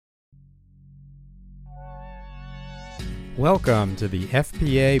Welcome to the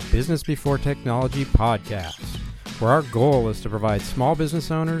FPA Business Before Technology podcast, where our goal is to provide small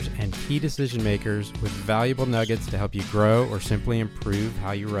business owners and key decision makers with valuable nuggets to help you grow or simply improve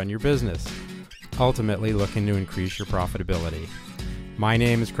how you run your business, ultimately looking to increase your profitability. My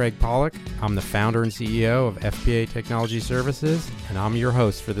name is Craig Pollock. I'm the founder and CEO of FPA Technology Services, and I'm your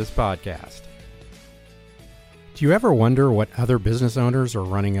host for this podcast. Do you ever wonder what other business owners are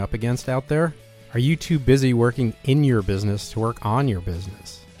running up against out there? Are you too busy working in your business to work on your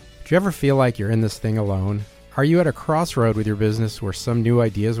business? Do you ever feel like you're in this thing alone? Are you at a crossroad with your business where some new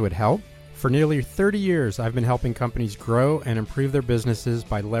ideas would help? For nearly 30 years, I've been helping companies grow and improve their businesses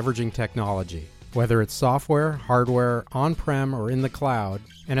by leveraging technology, whether it's software, hardware, on-prem, or in the cloud,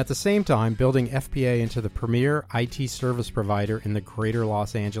 and at the same time building FPA into the premier IT service provider in the greater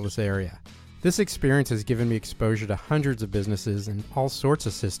Los Angeles area. This experience has given me exposure to hundreds of businesses and all sorts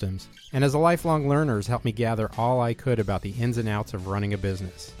of systems, and as a lifelong learner has helped me gather all I could about the ins and outs of running a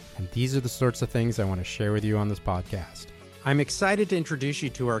business. And these are the sorts of things I want to share with you on this podcast. I'm excited to introduce you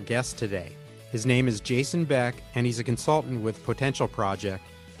to our guest today. His name is Jason Beck, and he's a consultant with Potential Project,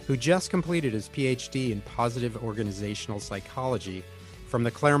 who just completed his PhD in Positive Organizational Psychology from the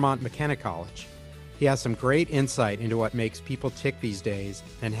Claremont McKenna College. He has some great insight into what makes people tick these days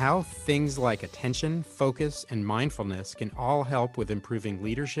and how things like attention, focus, and mindfulness can all help with improving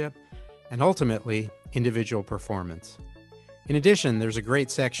leadership and ultimately individual performance. In addition, there's a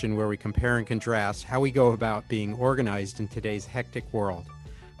great section where we compare and contrast how we go about being organized in today's hectic world.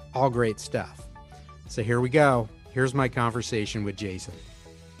 All great stuff. So here we go. Here's my conversation with Jason.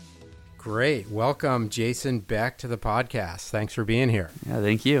 Great. Welcome, Jason, back to the podcast. Thanks for being here. Yeah,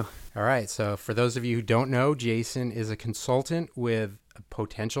 thank you. All right. So for those of you who don't know, Jason is a consultant with a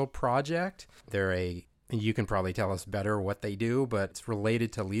Potential Project. You can probably tell us better what they do, but it's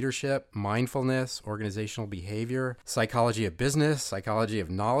related to leadership, mindfulness, organizational behavior, psychology of business, psychology of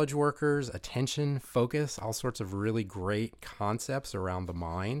knowledge workers, attention, focus, all sorts of really great concepts around the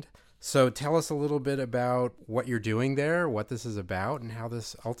mind. So tell us a little bit about what you're doing there, what this is about, and how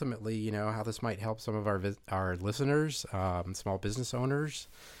this ultimately, how this might help some of our listeners, small business owners,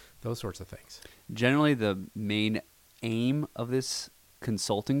 those sorts of things. Generally, the main aim of this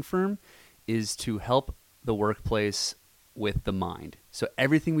consulting firm is to help the workplace with the mind. So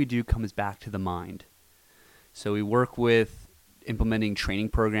everything we do comes back to the mind. So we work with implementing training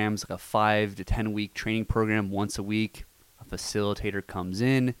programs, like a 5 to 10 week training program once a week. A facilitator comes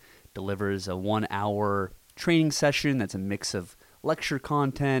in, delivers a 1-hour training session that's a mix of lecture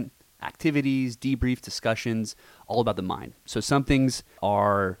content, activities, debrief discussions, all about the mind. So some things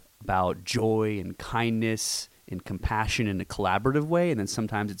are about joy and kindness and compassion in a collaborative way, and then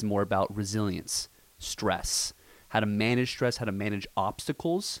sometimes it's more about resilience, stress, how to manage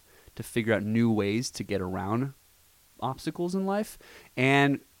obstacles, to figure out new ways to get around obstacles in life.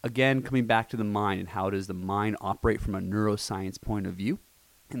 And again, coming back to the mind and how does the mind operate from a neuroscience point of view,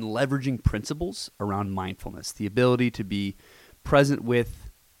 and leveraging principles around mindfulness, the ability to be present with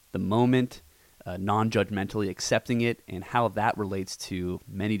the moment, non-judgmentally accepting it, and how that relates to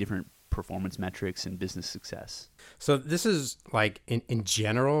many different performance metrics and business success. So this is like in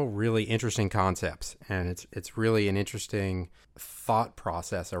general really interesting concepts, and it's really an interesting thought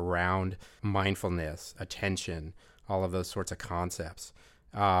process around mindfulness, attention, all of those sorts of concepts.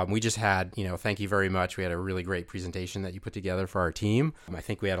 We just had, thank you very much. We had a really great presentation that you put together for our team. I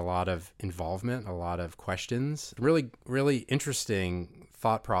think we had a lot of involvement, a lot of questions, really, really interesting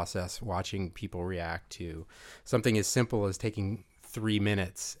thought process watching people react to something as simple as taking 3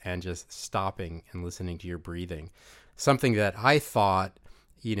 minutes and just stopping and listening to your breathing. Something that I thought,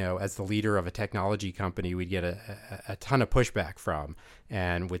 as the leader of a technology company, we'd get a ton of pushback from.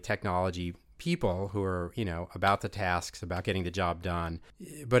 And with technology people who are, about the tasks, about getting the job done,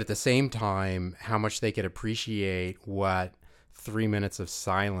 but at the same time, how much they could appreciate what 3 minutes of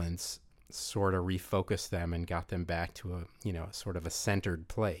silence sort of refocused them and got them back to a, sort of a centered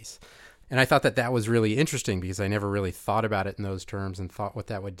place. And I thought that was really interesting because I never really thought about it in those terms and thought what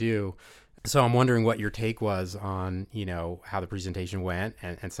that would do. So I'm wondering what your take was on, how the presentation went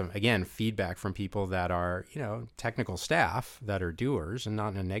and some, again, feedback from people that are, technical staff that are doers, and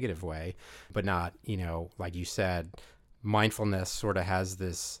not in a negative way, but not, like you said, mindfulness sort of has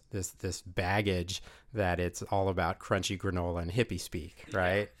this baggage that it's all about crunchy granola and hippie speak,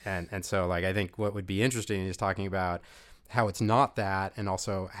 right? And so I think what would be interesting is talking about how it's not that, and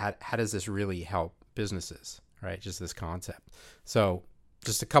also how does this really help businesses, right? Just this concept. So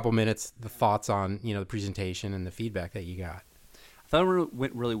just a couple minutes, the thoughts on, the presentation and the feedback that you got. I thought it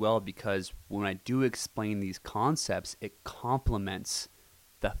went really well because when I do explain these concepts, it complements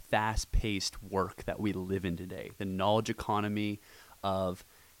the fast-paced work that we live in today, the knowledge economy of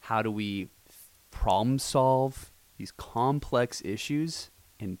how do we problem solve these complex issues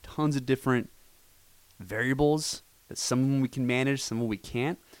in tons of different variables that some of them we can manage, some of them we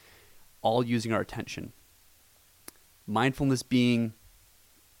can't, all using our attention. Mindfulness being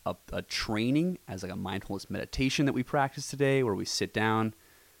a training as like a mindfulness meditation that we practice today, where we sit down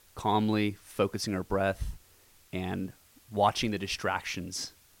calmly, focusing our breath and watching the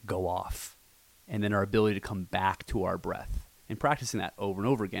distractions go off, and then our ability to come back to our breath and practicing that over and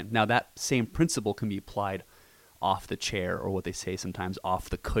over again. Now, that same principle can be applied off the chair, or what they say sometimes off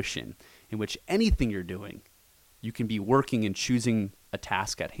the cushion, in which anything you're doing, you can be working and choosing a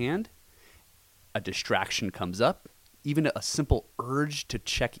task at hand, a distraction comes up, even a simple urge to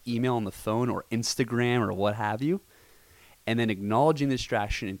check email on the phone or Instagram or what have you, and then acknowledging the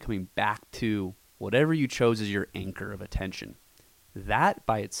distraction and coming back to whatever you chose as your anchor of attention. That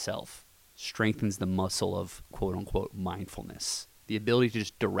by itself strengthens the muscle of quote-unquote mindfulness, the ability to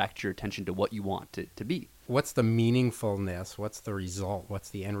just direct your attention to what you want it to be. What's the meaningfulness? What's the result? What's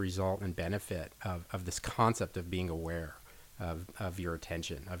the end result and benefit of this concept of being aware of your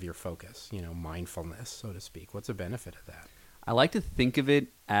attention, of your focus, mindfulness, so to speak? What's the benefit of that? I like to think of it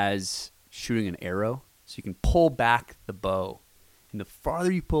as shooting an arrow. So you can pull back the bow. And the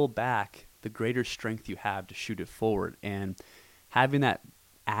farther you pull back, the greater strength you have to shoot it forward. And having that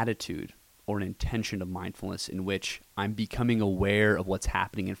attitude or an intention of mindfulness in which I'm becoming aware of what's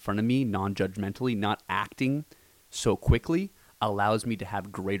happening in front of me, non-judgmentally, not acting so quickly, allows me to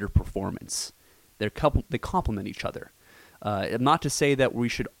have greater performance. They complement each other. Not to say that we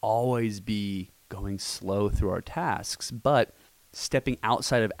should always be going slow through our tasks, but stepping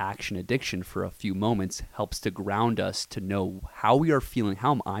outside of action addiction for a few moments helps to ground us to know how we are feeling.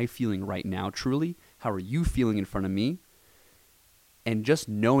 How am I feeling right now, truly? How are you feeling in front of me? And just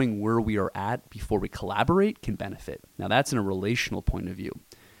knowing where we are at before we collaborate can benefit. Now, that's in a relational point of view.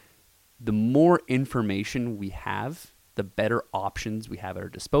 The more information we have, the better options we have at our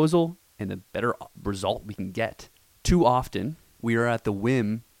disposal and the better result we can get. Too often, we are at the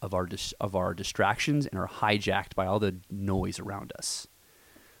whim of our distractions and are hijacked by all the noise around us.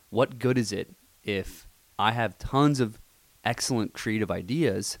 What good is it if I have tons of excellent creative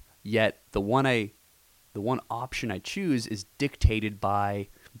ideas, yet the one option I choose is dictated by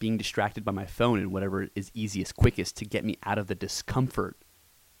being distracted by my phone and whatever is easiest, quickest to get me out of the discomfort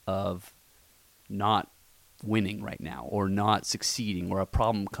of not winning right now or not succeeding, or a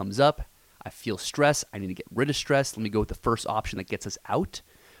problem comes up, I feel stress, I need to get rid of stress, let me go with the first option that gets us out,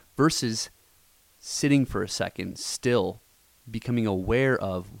 versus sitting for a second still, becoming aware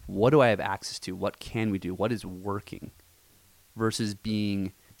of what do I have access to, what can we do, what is working, versus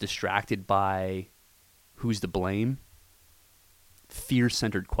being distracted by who's to blame,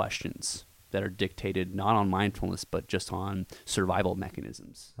 fear-centered questions that are dictated not on mindfulness but just on survival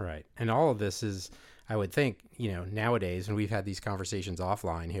mechanisms. Right. And all of this is, I would think, nowadays, and we've had these conversations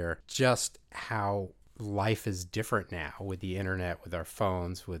offline here, just how life is different now with the internet, with our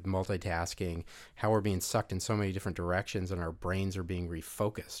phones, with multitasking, how we're being sucked in so many different directions and our brains are being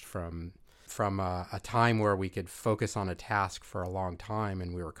refocused from a time where we could focus on a task for a long time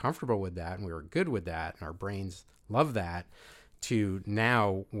and we were comfortable with that and we were good with that and our brains love that, to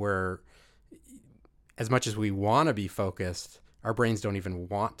now where as much as we want to be focused, our brains don't even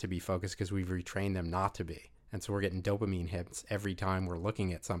want to be focused because we've retrained them not to be. And so we're getting dopamine hits every time we're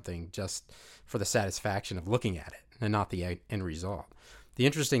looking at something just for the satisfaction of looking at it and not the end result. The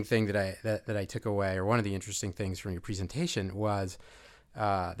interesting thing that I took away, or one of the interesting things from your presentation, was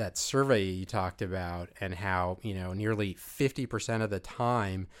that survey you talked about and how, nearly 50% of the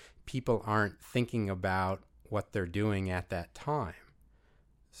time people aren't thinking about what they're doing at that time.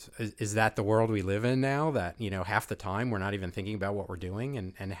 Is that the world we live in now, that, half the time we're not even thinking about what we're doing?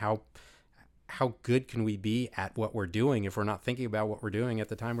 And how good can we be at what we're doing if we're not thinking about what we're doing at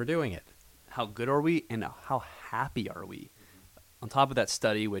the time we're doing it? How good are we and how happy are we? On top of that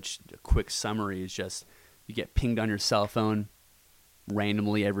study, which a quick summary is just you get pinged on your cell phone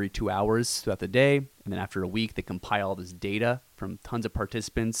randomly every 2 hours throughout the day, and then after a week they compile all this data from tons of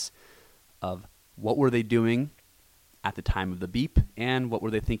participants of what were they doing at the time of the beep and what were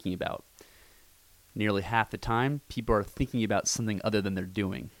they thinking about. Nearly half the time, people are thinking about something other than they're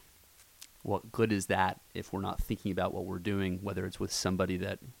doing. What good is that if we're not thinking about what we're doing, whether it's with somebody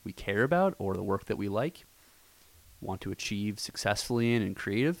that we care about or the work that we like, want to achieve successfully in and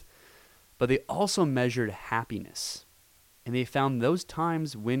creative? But they also measured happiness. And they found those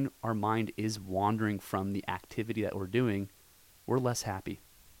times when our mind is wandering from the activity that we're doing, we're less happy.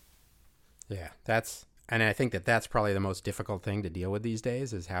 Yeah, that's And I think that that's probably the most difficult thing to deal with these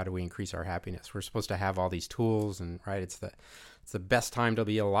days is how do we increase our happiness? We're supposed to have all these tools, and right, it's the best time to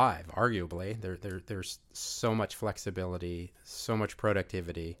be alive, arguably. There's so much flexibility, so much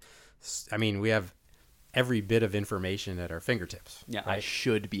productivity. I mean, we have every bit of information at our fingertips. Yeah, right? I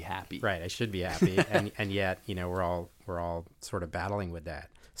should be happy. Right, I should be happy, and yet, you know, we're all sort of battling with that.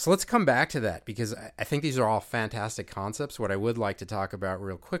 So let's come back to that, because I think these are all fantastic concepts. What I would like to talk about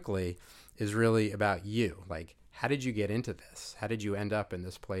real quickly is really about you. Like, how did you get into this? How did you end up in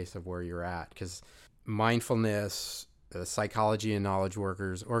this place of where you're at? Because mindfulness, psychology and knowledge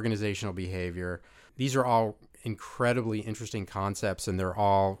workers, organizational behavior, these are all incredibly interesting concepts, and they're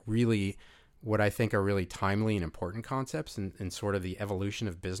all really what I think are really timely and important concepts in sort of the evolution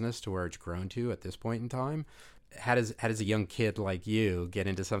of business to where it's grown to at this point in time. How does a young kid like you get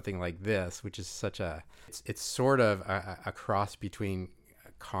into something like this, which is such it's sort of a cross between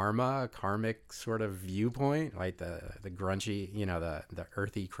a karmic sort of viewpoint, like the grungy, you know, the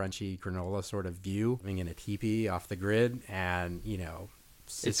earthy, crunchy granola sort of view, living in a teepee off the grid, and, you know,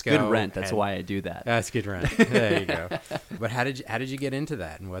 Cisco, it's good rent. That's why I do that. That's good rent. There you go. But how did you get into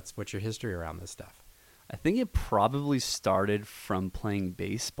that, and what's your history around this stuff? I think it probably started from playing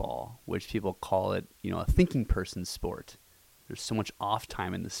baseball, which people call it, you know, a thinking person's sport. There's so much off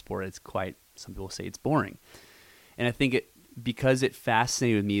time in the sport. Some people say it's boring. And I think because it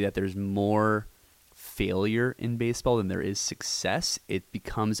fascinated me that there's more failure in baseball than there is success, it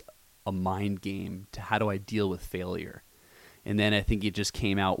becomes a mind game to how do I deal with failure. And then I think it just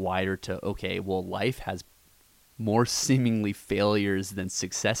came out wider to, okay, well, life has more seemingly failures than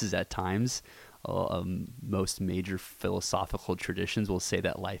successes at times. Most major philosophical traditions will say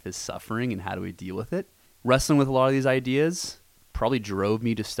that life is suffering, and how do we deal with it? Wrestling with a lot of these ideas probably drove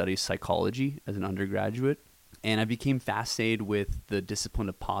me to study psychology as an undergraduate, and I became fascinated with the discipline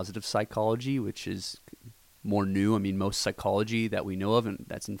of positive psychology, which is more new. I mean, most psychology that we know of, and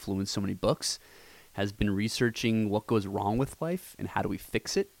that's influenced so many books, has been researching what goes wrong with life and how do we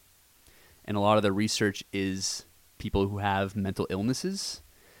fix it. And a lot of the research is people who have mental illnesses.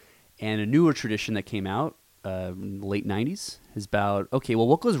 And a newer tradition that came out in the late 90s is about, okay, well,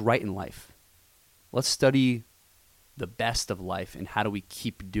 what goes right in life? Let's study the best of life, and how do we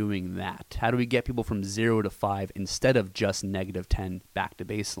keep doing that? How do we get people from 0 to 5 instead of just -10 back to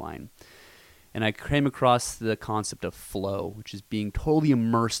baseline? And I came across the concept of flow, which is being totally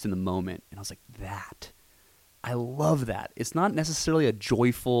immersed in the moment. And I was like, I love that. It's not necessarily a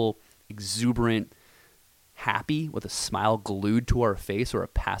joyful, exuberant, happy with a smile glued to our face or a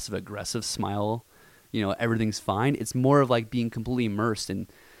passive aggressive smile, you know, everything's fine. It's more of like being completely immersed,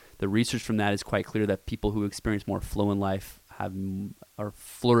 and the research from that is quite clear that people who experience more flow in life are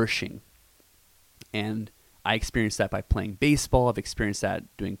flourishing. And I experienced that by playing baseball. I've experienced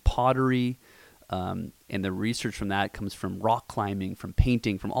that doing pottery, and the research from that comes from rock climbing, from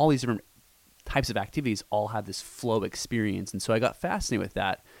painting, from all these different types of activities all have this flow experience. And so I got fascinated with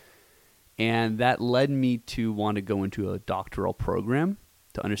that. And that led me to want to go into a doctoral program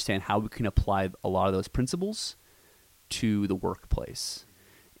to understand how we can apply a lot of those principles to the workplace.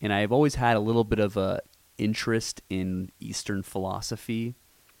 And I've always had a little bit of a interest in Eastern philosophy,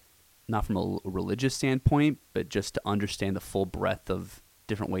 not from a religious standpoint, but just to understand the full breadth of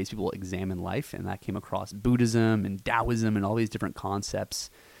different ways people examine life. And that came across Buddhism and Taoism and all these different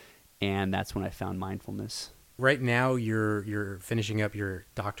concepts. And that's when I found mindfulness. Right now, you're finishing up your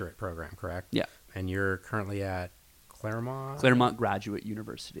doctorate program, correct? Yeah. And you're currently at Claremont Graduate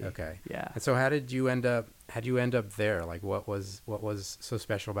University. Okay. Yeah. And so how did you end up there? Like, what was so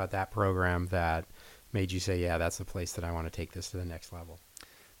special about that program that made you say, yeah, that's the place that I want to take this to the next level?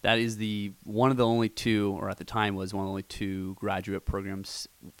 That is one of the only two, or at the time was one of the only two graduate programs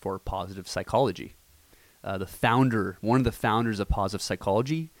for positive psychology. One of the founders of positive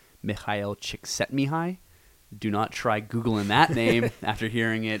psychology, Mihaly Csikszentmihalyi. Do not try Googling that name after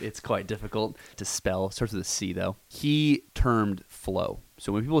hearing it. It's quite difficult to spell. It starts with a C, though. He termed flow.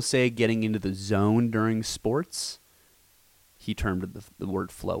 So when people say getting into the zone during sports, he termed the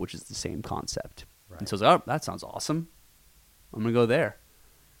word flow, which is the same concept. Right. And so I was like, oh, that sounds awesome. I'm going to go there.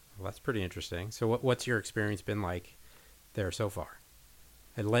 Well, that's pretty interesting. So what's your experience been like there so far?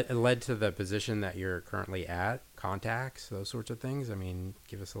 It led to the position that you're currently at, contacts, those sorts of things. I mean,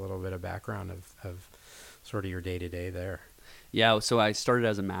 give us a little bit of background of sort of your day-to-day there. Yeah, so I started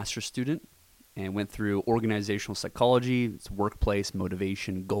as a master's student and went through organizational psychology, it's workplace,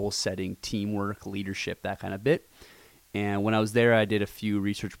 motivation, goal setting, teamwork, leadership, that kind of bit. And when I was there, I did a few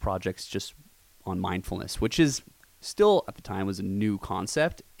research projects just on mindfulness, which is still, at the time, was a new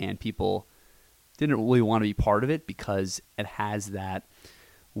concept, and people didn't really want to be part of it because it has that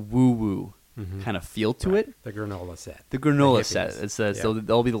woo-woo kind of feel to it. The granola set. The granola The set. hippies. It says Yeah.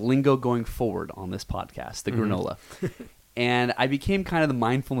 there'll be the lingo going forward on this podcast, the granola. And I became kind of the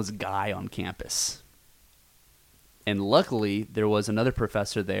mindfulness guy on campus. And luckily, there was another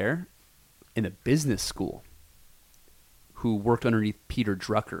professor there in a business school who worked underneath Peter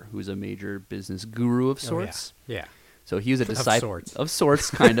Drucker, who's a major business guru of sorts. Oh, yeah. So he was a disciple sorts. of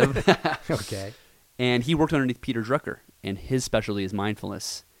sorts, kind of. Okay. And he worked underneath Peter Drucker, and his specialty is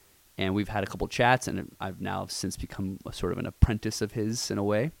mindfulness. And we've had a couple chats, and I've now since become a sort of an apprentice of his in a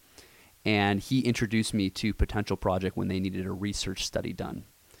way. And he introduced me to Potential Project when they needed a research study done.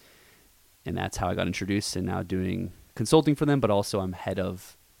 And that's how I got introduced, and now doing consulting for them, but also I'm head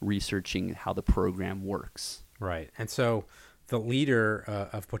of researching how the program works. Right. And so the leader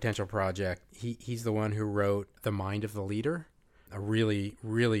of Potential Project, he's the one who wrote The Mind of the Leader, a really,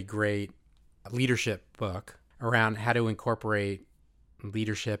 really great leadership book around how to incorporate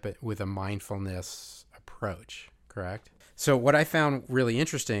leadership with a mindfulness approach, correct? So what I found really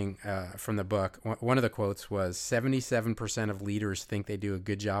interesting from the book, one of the quotes was 77% of leaders think they do a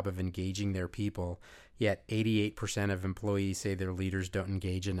good job of engaging their people, yet 88% of employees say their leaders don't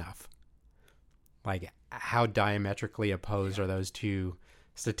engage enough. Like, how diametrically opposed are those two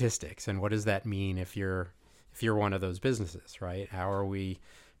statistics, and what does that mean if you're one of those businesses, right? How are we,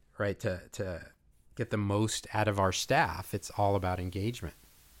 right, to get the most out of our staff? It's all about engagement,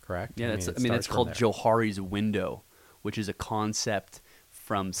 correct? Yeah, it that's starts called from there. Johari's window, which is a concept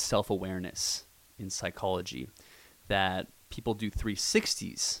from self-awareness in psychology that people do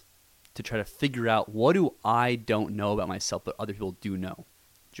 360s to try to figure out, what do I don't know about myself but other people do know?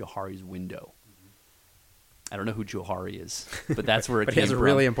 Johari's window. I don't know who Johari is, but that's where it But came he has a from.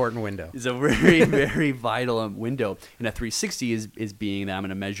 really important window. It's a very, very vital window. And a 360 is being that I'm going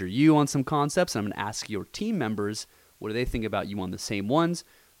to measure you on some concepts, and I'm going to ask your team members, what do they think about you on the same ones?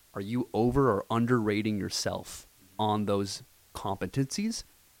 Are you over or underrating yourself on those competencies?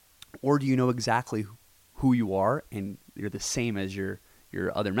 Or do you know exactly who you are and you're the same as your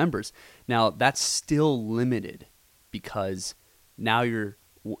other members? Now, that's still limited because now you're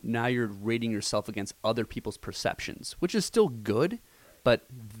rating yourself against other people's perceptions, which is still good, but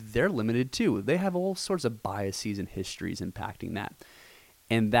they're limited too. They have all sorts of biases and histories impacting that.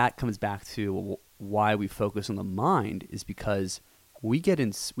 And that comes back to why we focus on the mind, is because we get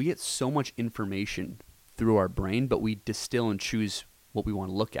so much information through our brain, but we distill and choose what we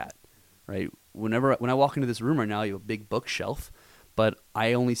want to look at, right? When I walk into this room right now, you have a big bookshelf, but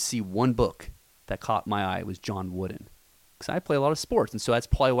I only see one book that caught my eye. It was John Wooden. Because I play a lot of sports, and so that's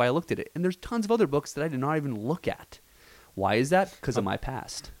probably why I looked at it. And there's tons of other books that I did not even look at. Why is that? Because of my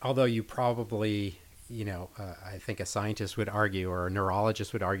past. Although you probably, I think a scientist would argue, or a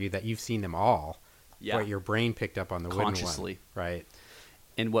neurologist would argue, that you've seen them all. Yeah. What your brain picked up on the wooden one. Consciously. Right.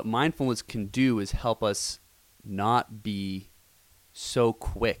 And what mindfulness can do is help us not be so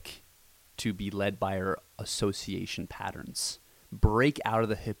quick to be led by our association patterns. Break out of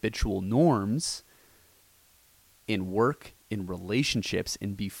the habitual norms in work, in relationships,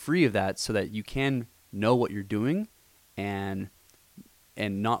 and be free of that so that you can know what you're doing and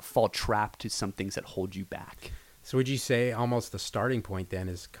not fall trapped to some things that hold you back. So would you say almost the starting point then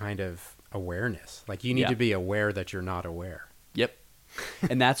is kind of awareness? Like, you need Yeah. to be aware that you're not aware. Yep.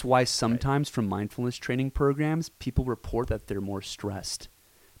 And that's why sometimes from mindfulness training programs, people report that they're more stressed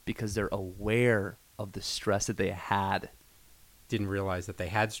because they're aware of the stress that they had. Didn't realize that they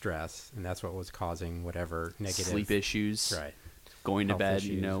had stress, and that's what was causing whatever negative Sleep issues, Right. going to Health bed,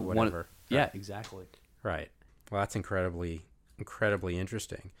 issues, one, whatever. yeah, Right. exactly. Right. Well, that's incredibly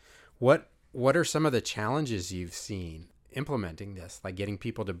interesting. What are some of the challenges you've seen implementing this, like getting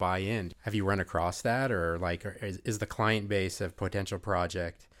people to buy in? Have you run across that, or is the client base of Potential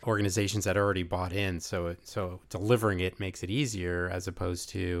Project organizations that already bought in, so delivering it makes it easier, as opposed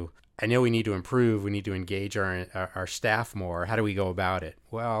to, I know we need to improve, we need to engage our staff more. How do we go about it?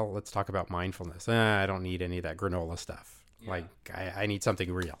 Well, let's talk about mindfulness. I don't need any of that granola stuff. Yeah. Like, I need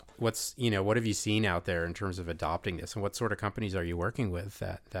something real. What have you seen out there in terms of adopting this, and what sort of companies are you working with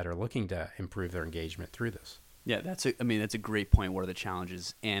that are looking to improve their engagement through this? Yeah, that's a great point. What are the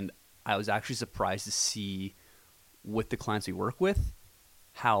challenges? And I was actually surprised to see with the clients we work with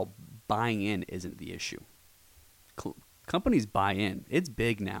how buying in isn't the issue. Companies buy in. It's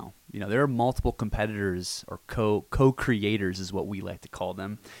big now. There are multiple competitors, or co-creators is what we like to call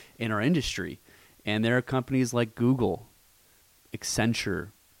them, in our industry. And there are companies like Google,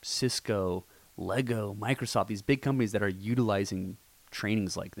 Accenture, Cisco, Lego, Microsoft, these big companies that are utilizing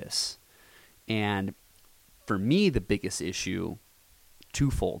trainings like this. And for me, the biggest issue,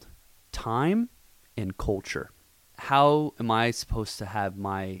 twofold: time and culture. how am I supposed to have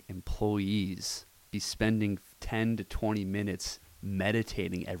my employees be spending 10 to 20 minutes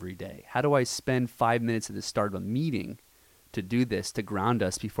meditating every day? How do I spend 5 minutes at the start of a meeting to do this, to ground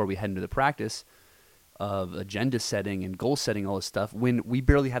us before we head into the practice of agenda setting and goal setting, all this stuff, when we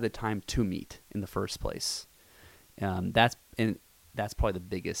barely have the time to meet in the first place? That's probably the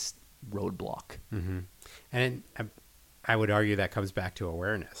biggest roadblock. Mm-hmm. And I would argue that comes back to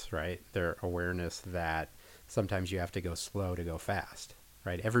awareness, right? Their awareness that sometimes you have to go slow to go fast,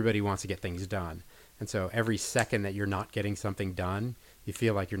 right? Everybody wants to get things done. And so every second that you're not getting something done, you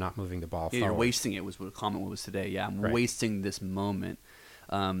feel like you're not moving the ball forward. You're wasting it, was what a comment was today. Yeah, I'm right. wasting this moment.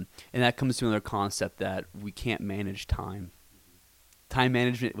 And that comes to another concept that we can't manage time. Time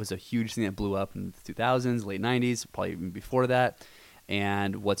management was a huge thing that blew up in the 2000s, late 90s, probably even before that.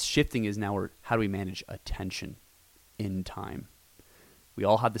 And what's shifting is now how do we manage attention in time? We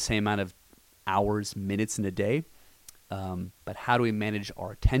all have the same amount of hours, minutes in a day, but how do we manage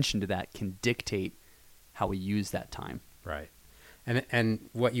our attention to that can dictate how we use that time. Right. And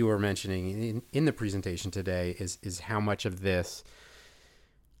what you were mentioning in the presentation today is how much of this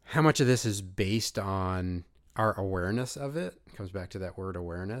is based on our awareness of it. It comes back to that word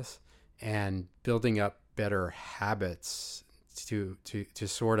awareness, and building up better habits to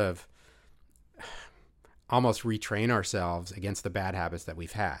sort of almost retrain ourselves against the bad habits that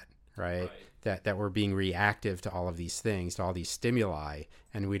we've had, right? That we're being reactive to all of these things, to all these stimuli,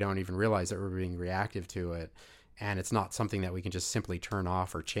 and we don't even realize that we're being reactive to it. And it's not something that we can just simply turn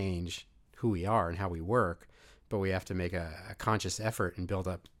off or change who we are and how we work, but we have to make a conscious effort and build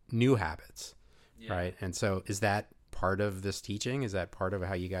up new habits, right? And so is that part of this teaching? Is that part of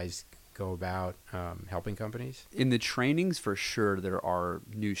how you guys go about helping companies? In the trainings, for sure, there are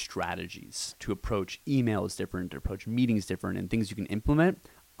new strategies to approach emails different, to approach meetings different, and things you can implement.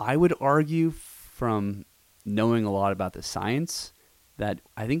 I would argue, from knowing a lot about the science, that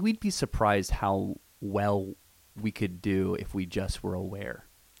I think we'd be surprised how well we could do if we just were aware.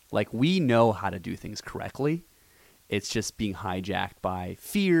 Like, we know how to do things correctly. It's just being hijacked by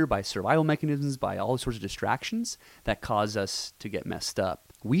fear, by survival mechanisms, by all sorts of distractions that cause us to get messed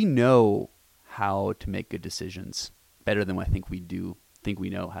up. We know how to make good decisions better than I think we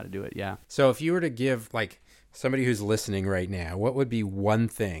know how to do it. Yeah. So if you were to give, like, somebody who's listening right now, what would be one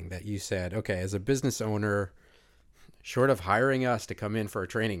thing that you said, okay, as a business owner, short of hiring us to come in for a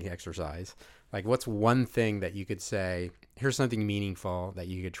training exercise, like, what's one thing that you could say, here's something meaningful that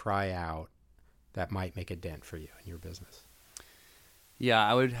you could try out that might make a dent for you in your business? Yeah,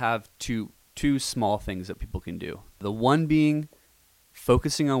 I would have two small things that people can do. The one being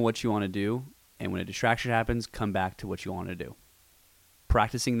focusing on what you want to do, and when a distraction happens, come back to what you want to do.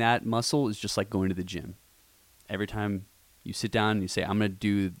 Practicing that muscle is just like going to the gym. Every time you sit down and you say, I'm going to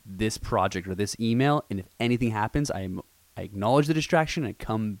do this project or this email, and if anything happens, I acknowledge the distraction and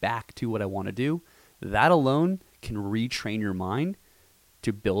come back to what I want to do. That alone can retrain your mind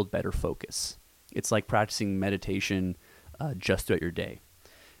to build better focus. It's like practicing meditation just throughout your day.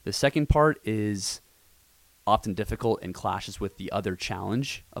 The second part is often difficult and clashes with the other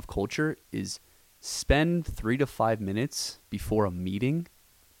challenge of culture, is spend 3 to 5 minutes before a meeting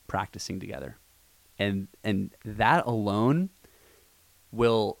practicing together. And that alone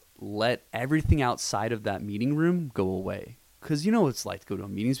will let everything outside of that meeting room go away. Because you know what it's like to go to a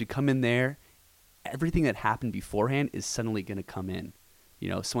meeting. We come in there, everything that happened beforehand is suddenly going to come in. You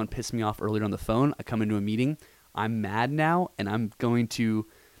know, someone pissed me off earlier on the phone. I come into a meeting. I'm mad now, and I'm going to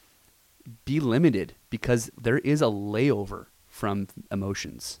be limited because there is a layover from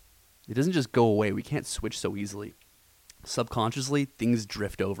emotions. It doesn't just go away. We can't switch so easily. Subconsciously, things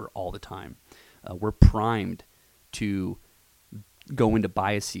drift over all the time. We're primed to go into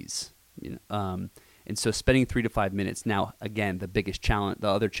biases, and so spending 3 to 5 minutes. Now, again, the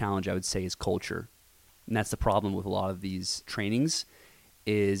other challenge I would say is culture, and that's the problem with a lot of these trainings.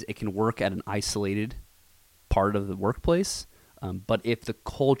 Is it can work at an isolated part of the workplace, but if the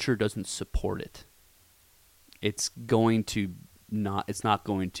culture doesn't support it, it's not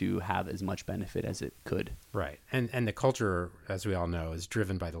going to have as much benefit as it could. Right. And the culture, as we all know, is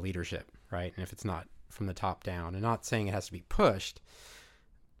driven by the leadership, right? And if it's not from the top down, and not saying it has to be pushed,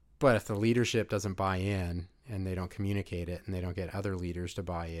 but if the leadership doesn't buy in and they don't communicate it and they don't get other leaders to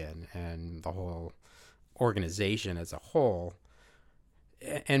buy in and the whole organization as a whole,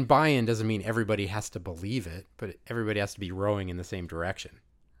 and buy-in doesn't mean everybody has to believe it, but everybody has to be rowing in the same direction,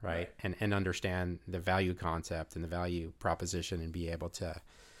 right? And understand the value concept and the value proposition and be able to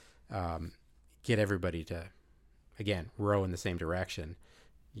get everybody to, again, row in the same direction.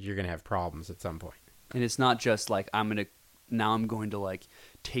 You're going to have problems at some point. And it's not just like I'm going to now I'm going to like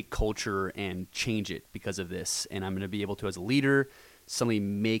take culture and change it because of this, and I'm going to be able to, as a leader, suddenly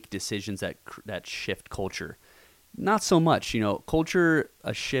make decisions that shift culture. Not so much, culture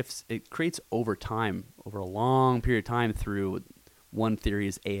shifts. It creates over time, over a long period of time. Through one theory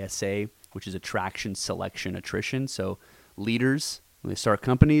is ASA, which is attraction, selection, attrition. So leaders, when they start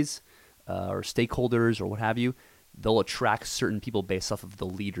companies or stakeholders or what have you, they'll attract certain people based off of the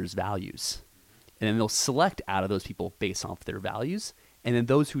leader's values. And then they'll select out of those people based off their values. And then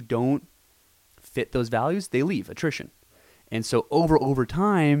those who don't fit those values, they leave, attrition. And so over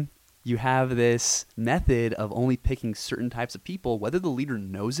time, you have this method of only picking certain types of people, whether the leader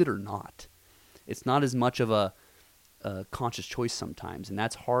knows it or not. It's not as much of a conscious choice sometimes, and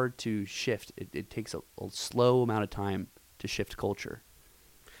that's hard to shift. It takes a slow amount of time to shift culture.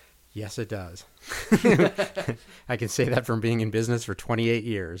 Yes, it does. I can say that from being in business for 28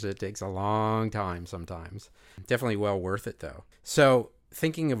 years. It takes a long time sometimes. Definitely well worth it, though. So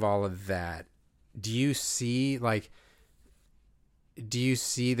thinking of all of that, do you see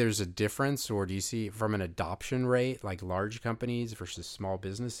there's a difference, or do you see from an adoption rate, like large companies versus small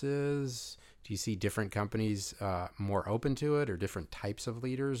businesses? Do you see different companies more open to it, or different types of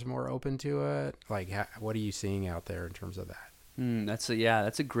leaders more open to it? Like, what are you seeing out there in terms of that? That's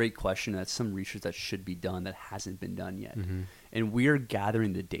a great question. That's some research that should be done that hasn't been done yet. Mm-hmm. And we're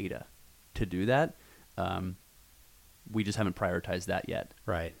gathering the data to do that. We just haven't prioritized that yet.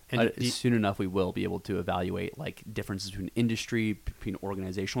 Right. And soon enough, we will be able to evaluate like differences between industry, between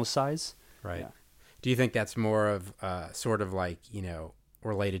organizational size. Right. Yeah. Do you think that's more of sort of like,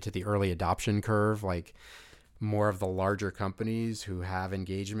 related to the early adoption curve, like more of the larger companies who have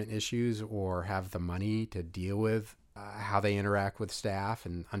engagement issues or have the money to deal with how they interact with staff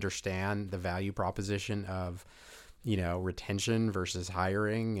and understand the value proposition of, retention versus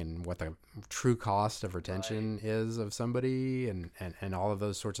hiring, and what the true cost of retention is of somebody, and all of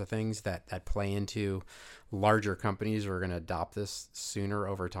those sorts of things that play into larger companies who are going to adopt this sooner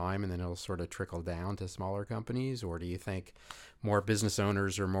over time, and then it'll sort of trickle down to smaller companies? Or do you think more business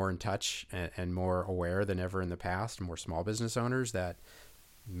owners are more in touch and more aware than ever in the past, more small business owners, that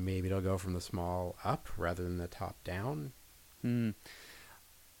maybe it'll go from the small up rather than the top down?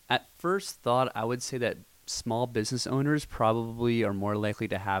 At first thought, I would say that small business owners probably are more likely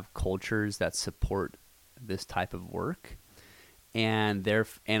to have cultures that support this type of work,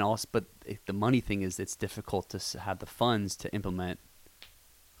 but the money thing is, it's difficult to have the funds to implement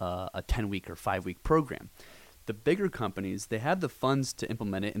a 10-week or 5-week program. The bigger companies, they have the funds to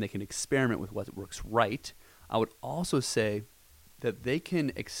implement it, and they can experiment with what works right. I would also say that they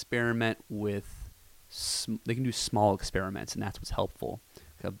can experiment with, they can do small experiments, and that's what's helpful.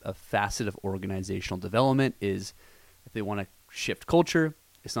 A facet of organizational development is, if they want to shift culture,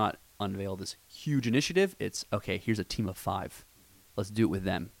 it's not unveil this huge initiative. It's, okay, here's a team of 5. Let's do it with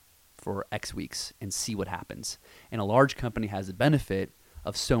them for X weeks and see what happens. And a large company has the benefit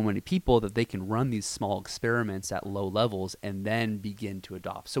of so many people that they can run these small experiments at low levels and then begin to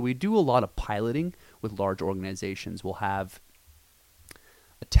adopt. So we do a lot of piloting with large organizations. We'll have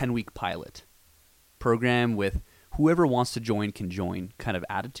a 10-week pilot program with whoever wants to join can join kind of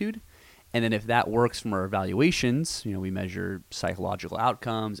attitude. And then if that works from our evaluations, we measure psychological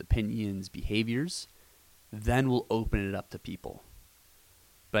outcomes, opinions, behaviors, then we'll open it up to people.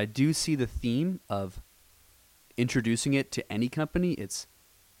 But I do see the theme of introducing it to any company. It's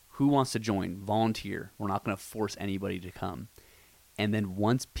who wants to join, volunteer. We're not going to force anybody to come. And then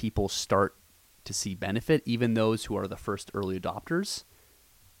once people start to see benefit, even those who are the first early adopters,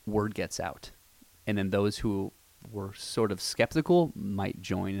 word gets out. And then those who were sort of skeptical might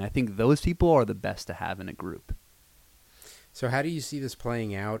join. And I think those people are the best to have in a group. So how do you see this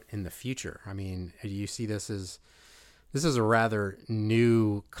playing out in the future? I mean, do you see this is a rather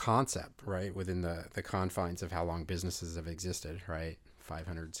new concept, right, within the confines of how long businesses have existed, right?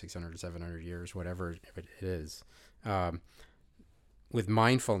 500, 600, 700 years, whatever it is. With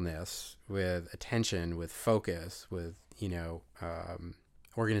mindfulness, with attention, with focus, with,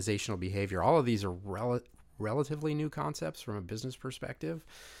 organizational behavior, all of these are relatively new concepts from a business perspective.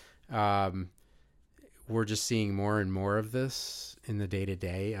 We're just seeing more and more of this in the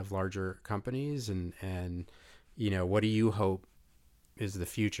day-to-day of larger companies. And what do you hope is the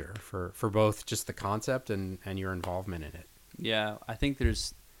future for both just the concept and your involvement in it? Yeah, I think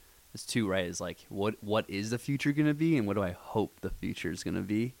there's two, right? It's like, what is the future going to be, and what do I hope the future is going to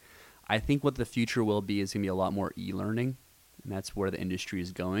be? I think what the future will be is going to be a lot more e-learning. And that's where the industry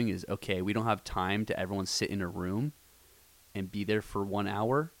is going, is, okay, we don't have time to everyone sit in a room and be there for 1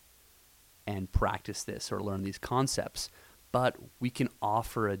 hour and practice this or learn these concepts. But we can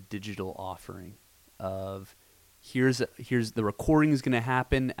offer a digital offering of here's the recording is going to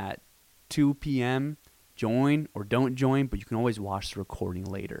happen at 2 p.m. Join or don't join, but you can always watch the recording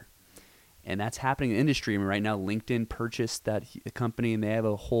later. And that's happening in the industry. I mean, right now, LinkedIn purchased that company, and they have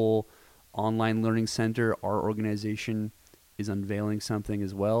a whole online learning center. Our organization is unveiling something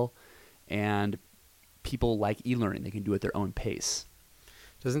as well. And people like e-learning. They can do it at their own pace.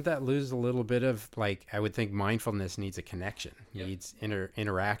 Doesn't that lose a little bit of, like, I would think mindfulness needs a connection, Yep. needs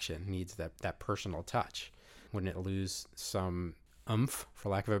interaction, needs that personal touch. Wouldn't it lose some oomph, for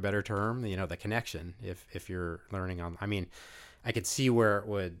lack of a better term, the connection, if you're learning on, I mean, I could see where it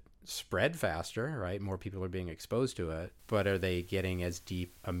would spread faster, right? More people are being exposed to it, but are they getting as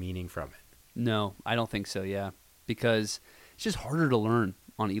deep a meaning from it? No, I don't think so, yeah. Because it's just harder to learn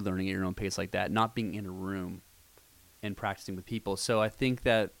on e-learning at your own pace like that, not being in a room and practicing with people. So I think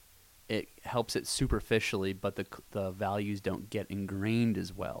that it helps it superficially, but the values don't get ingrained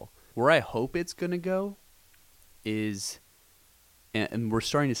as well. Where I hope it's going to go is, and we're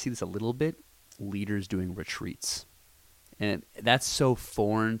starting to see this a little bit, leaders doing retreats. And that's so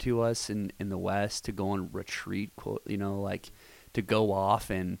foreign to us in the West, to go on retreat, like to go off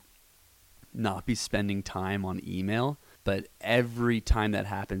and not be spending time on email. But every time that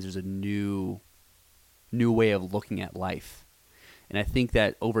happens, there's a new way of looking at life. And I think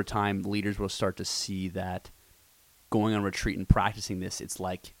that over time, leaders will start to see that going on retreat and practicing this, it's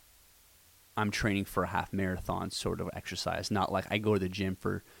like I'm training for a half marathon sort of exercise, not like I go to the gym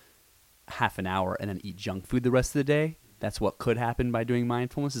for half an hour and then eat junk food the rest of the day. That's what could happen by doing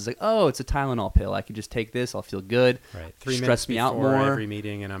mindfulness. It's like, oh, it's a Tylenol pill. I can just take this. I'll feel good. Right. 3 stress minutes me out before more. every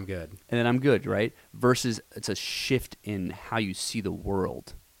meeting, and I'm good. And then I'm good, right? Versus it's a shift in how you see the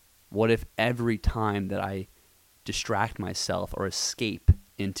world. What if every time that I distract myself or escape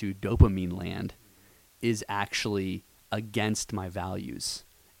into dopamine land is actually against my values?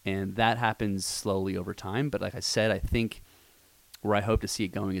 And that happens slowly over time. But like I said, I think where I hope to see it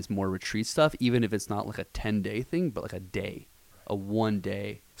going is more retreat stuff, even if it's not like a 10-day thing, but like a day, a 1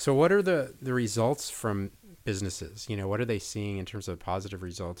 day. So what are the results from businesses? What are they seeing in terms of positive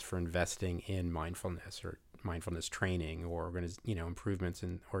results for investing in mindfulness or mindfulness training, or improvements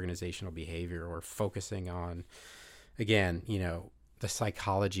in organizational behavior, or focusing on, again, the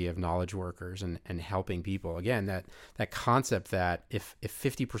psychology of knowledge workers and helping people? Again, that concept that if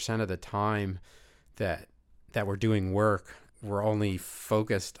 50% of the time that we're doing work, we're only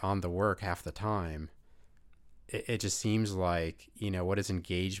focused on the work half the time, it just seems like, what does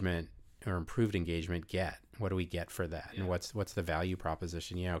engagement or improved engagement get? What do we get for that? Yeah. And what's the value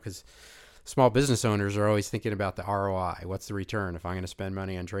proposition? Because small business owners are always thinking about the ROI. What's the return? If I'm going to spend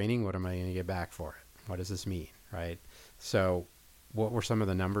money on training, what am I going to get back for it? What does this mean, right? So what were some of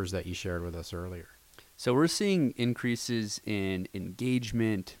the numbers that you shared with us earlier? So we're seeing increases in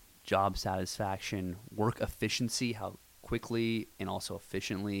engagement, job satisfaction, work efficiency, how quickly and also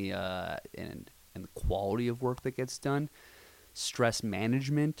efficiently and the quality of work that gets done, stress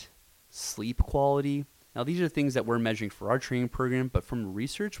management, sleep quality. Now, these are things that we're measuring for our training program, but from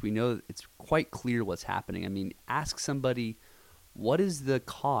research, we know that it's quite clear what's happening. I mean, ask somebody, what is the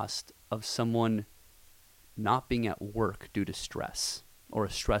cost of someone not being at work due to stress or a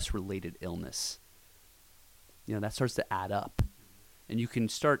stress-related illness? That starts to add up. And you can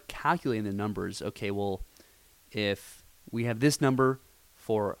start calculating the numbers. Okay, well, if we have this number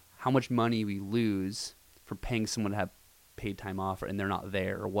for how much money we lose for paying someone to have paid time off and they're not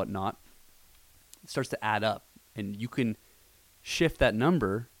there or whatnot, it starts to add up. And you can shift that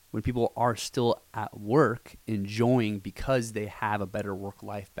number when people are still at work enjoying because they have a better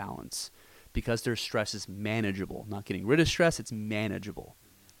work-life balance, because their stress is manageable. Not getting rid of stress, it's manageable.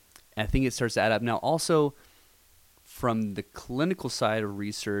 And I think it starts to add up. Now, also from the clinical side of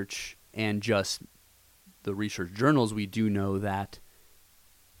research and just the research journals, we do know that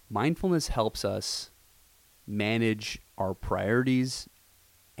mindfulness helps us manage our priorities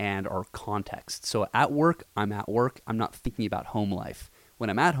and our context. So at work, I'm at work. I'm not thinking about home life. When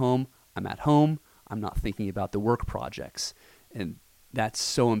I'm at home, I'm at home. I'm not thinking about the work projects. And that's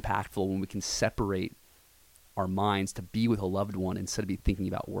so impactful when we can separate our minds to be with a loved one instead of be thinking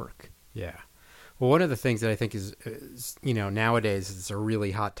about work. Yeah. Well, one of the things that I think is nowadays it's a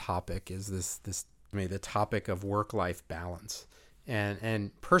really hot topic is this the topic of work-life balance.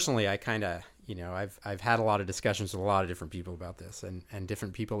 And personally, I kind of, I've had a lot of discussions with a lot of different people about this, and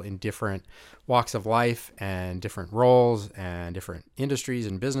different people in different walks of life and different roles and different industries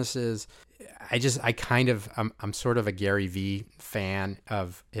and businesses. I'm sort of a Gary Vee fan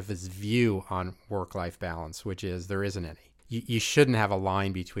of his view on work-life balance, which is there isn't any. You shouldn't have a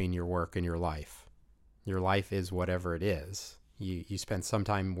line between your work and your life. Your life is whatever it is. You spend some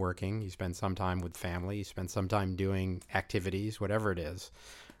time working, you spend some time with family, you spend some time doing activities, whatever it is,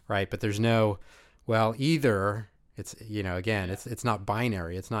 right? But there's no, well, either it's, again, it's not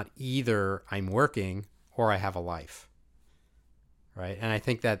binary. It's not either I'm working or I have a life, right? And I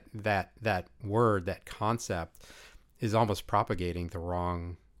think that word, that concept is almost propagating the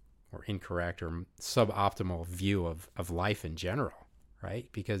wrong or incorrect or suboptimal view of life in general, right?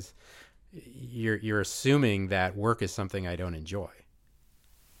 Because you're assuming that work is something I don't enjoy.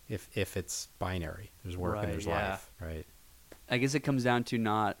 If it's binary, there's work and there's life, right? I guess it comes down to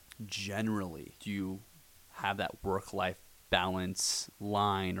not generally do you have that work-life balance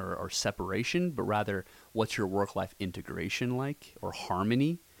line or separation, but rather what's your work-life integration like, or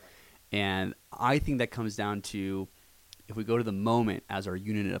harmony? And I think that comes down to, if we go to the moment as our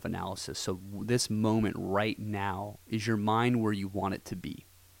unit of analysis, so this moment right now, is your mind where you want it to be?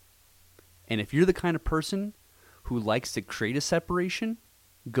 And if you're the kind of person who likes to create a separation,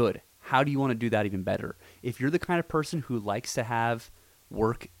 good. How do you want to do that even better? If you're the kind of person who likes to have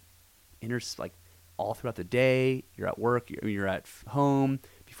work like all throughout the day, you're at work, you're at home,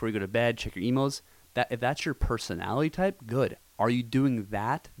 before you go to bed, check your emails, if that's your personality type, good. Are you doing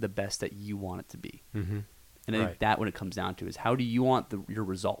that the best that you want it to be? Mm-hmm. And I think that what it comes down to is, how do you want your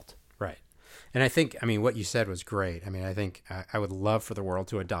result? Right. And I think, what you said was great. I think I would love for the world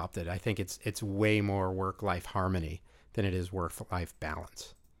to adopt it. I think it's way more work-life harmony than it is work-life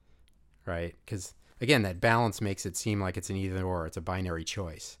balance, right? Because, again, that balance makes it seem like it's an either or, it's a binary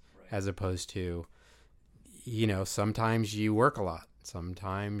choice, right, as opposed to, sometimes you work a lot.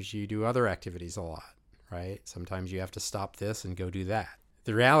 Sometimes you do other activities a lot, right? Sometimes you have to stop this and go do that.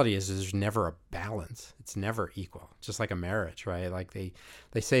 The reality is there's never a balance. It's never equal, just like a marriage, right? Like they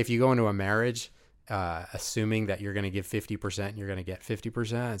say, if you go into a marriage assuming that you're going to give 50% and you're going to get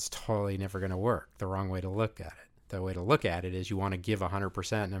 50%, it's totally never going to work. The wrong way to look at it. The way to look at it is you want to give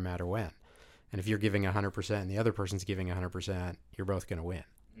 100% no matter when. And if you're giving 100% and the other person's giving 100%, you're both going to win,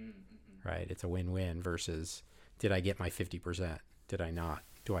 right? It's a win-win versus, did I get my 50%? Did I not?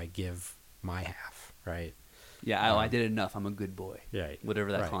 Do I give my half, right? Yeah, I did enough. I'm a good boy. Yeah,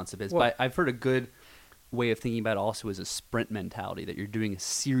 whatever that concept is. Well, but I've heard a good way of thinking about it also is a sprint mentality, that you're doing a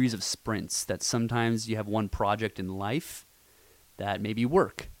series of sprints, that sometimes you have one project in life that maybe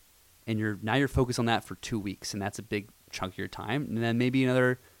work, and you're focused on that for 2 weeks, and that's a big chunk of your time. And then maybe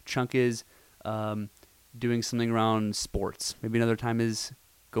another chunk is doing something around sports. Maybe another time is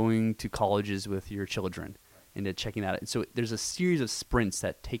going to colleges with your children and checking that out. And so there's a series of sprints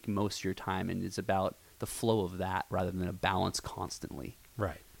that take most of your time, and it's about the flow of that rather than a balance constantly.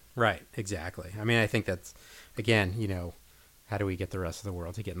 Right. Exactly. I think that's, again, how do we get the rest of the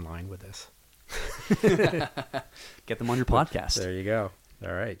world to get in line with this? Get them on your podcast. There you go.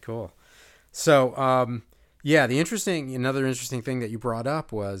 All right, cool. So, another interesting thing that you brought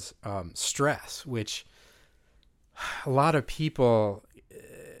up was stress, which a lot of people,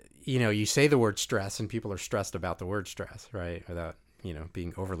 you say the word stress and people are stressed about the word stress, right? Without,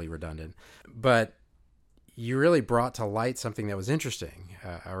 being overly redundant. But you really brought to light something that was interesting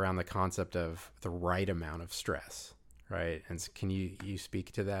around the concept of the right amount of stress, right? And can you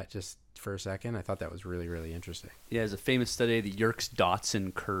speak to that just for a second? I thought that was really, really interesting. Yeah, there's a famous study, the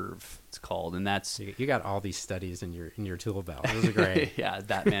Yerkes-Dodson curve, it's called, and that's... You got all these studies in your tool belt. Those are great. Yeah,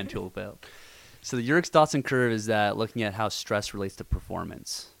 Batman tool belt. So the Yerkes-Dodson curve is that looking at how stress relates to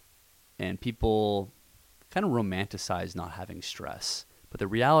performance. And people kind of romanticize not having stress. But the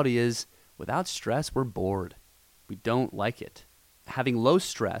reality is, without stress, we're bored. We don't like it. Having low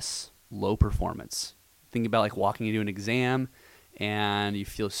stress, low performance. Think about like walking into an exam and you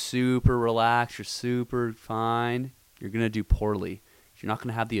feel super relaxed, you're super fine, you're going to do poorly. You're not going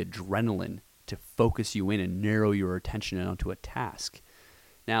to have the adrenaline to focus you in and narrow your attention onto a task.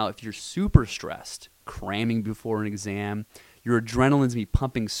 Now, if you're super stressed, cramming before an exam, your adrenaline's going to be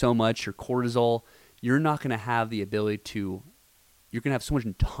pumping so much, your cortisol, you're not going to have the ability to, you're going to have so much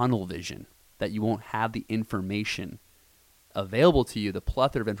tunnel vision that you won't have the information available to you, the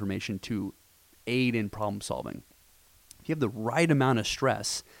plethora of information to aid in problem solving. If you have the right amount of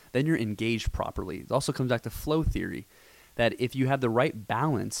stress, then you're engaged properly. It also comes back to flow theory, that if you have the right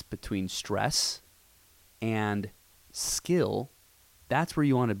balance between stress and skill, that's where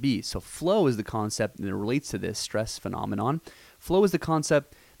you want to be. So flow is the concept that relates to this stress phenomenon. Flow is the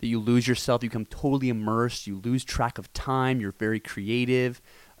concept that you lose yourself, you become totally immersed, you lose track of time, you're very creative,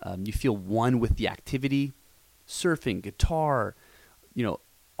 you feel one with the activity, surfing, guitar,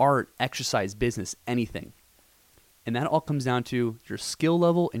 art, exercise, business, anything. And that all comes down to your skill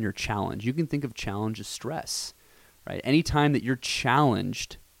level and your challenge. You can think of challenge as stress, right? Anytime that you're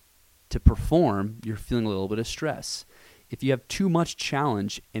challenged to perform, you're feeling a little bit of stress. If you have too much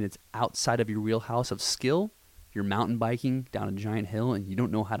challenge and it's outside of your wheelhouse of skill, you're mountain biking down a giant hill and you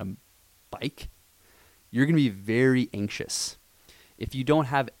don't know how to bike, you're going to be very anxious. If you don't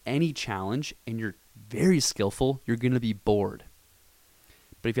have any challenge and you're very skillful, you're going to be bored.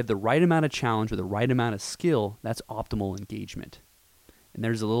 But if you have the right amount of challenge or the right amount of skill, that's optimal engagement. And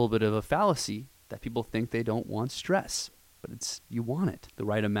there's a little bit of a fallacy that people think they don't want stress, but you want it, the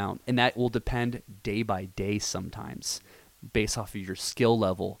right amount. And that will depend day by day sometimes based off of your skill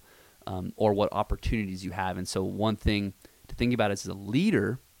level or what opportunities you have. And so one thing to think about is as a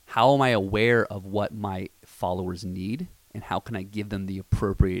leader, how am I aware of what my followers need and how can I give them the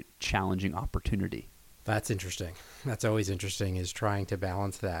appropriate challenging opportunity? That's interesting. That's always interesting, is trying to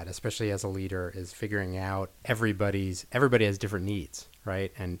balance that, especially as a leader, is figuring out everybody has different needs,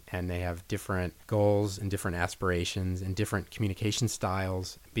 right? And they have different goals and different aspirations and different communication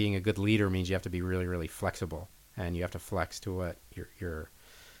styles. Being a good leader means you have to be really, really flexible, and you have to flex to what your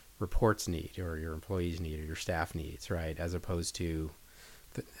reports need or your employees need or your staff needs, right? As opposed to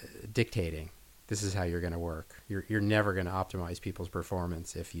dictating, this is how you're going to work. You're never going to optimize people's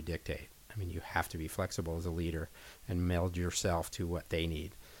performance if you dictate. I mean, you have to be flexible as a leader and meld yourself to what they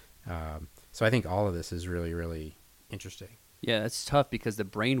need. So I think all of this is really, really interesting. Yeah, that's tough because the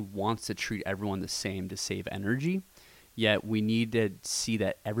brain wants to treat everyone the same to save energy, yet we need to see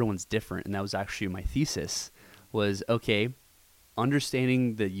that everyone's different. And that was actually my thesis was, okay,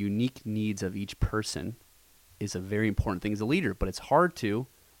 understanding the unique needs of each person is a very important thing as a leader, but it's hard to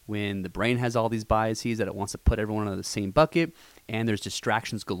when the brain has all these biases that it wants to put everyone in the same bucket, and there's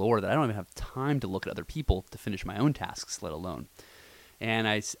distractions galore that I don't even have time to look at other people to finish my own tasks, let alone. And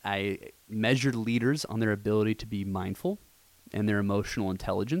I measured leaders on their ability to be mindful and their emotional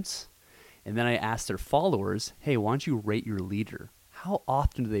intelligence. And then I asked their followers, hey, why don't you rate your leader? How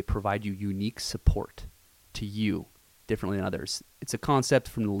often do they provide you unique support to you differently than others? It's a concept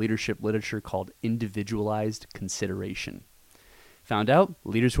from the leadership literature called individualized consideration. Found out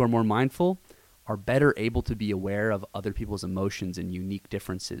leaders who are more mindful are better able to be aware of other people's emotions and unique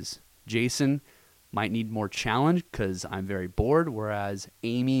differences. Jason might need more challenge because I'm very bored, whereas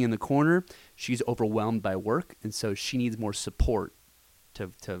Amy in the corner, she's overwhelmed by work, and so she needs more support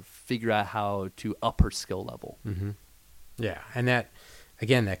to figure out how to up her skill level. Mm-hmm. Yeah, and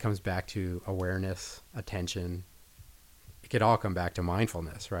that comes back to awareness, attention. It could all come back to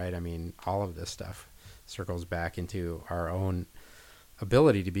mindfulness, right? I mean, all of this stuff circles back into our own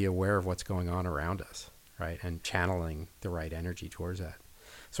ability to be aware of what's going on around us, right? And channeling the right energy towards that.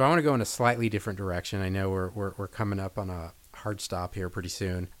 So I want to go in a slightly different direction. I know we're coming up on a hard stop here pretty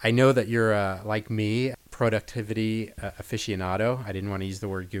soon. I know that you're, like me, productivity aficionado. I didn't want to use the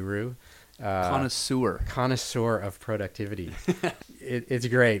word guru. Connoisseur of productivity. It's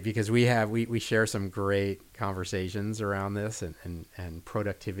great because we share some great conversations around this and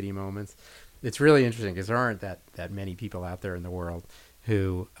productivity moments. It's really interesting because there aren't that many people out there in the world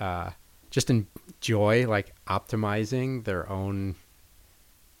who just enjoy like optimizing their own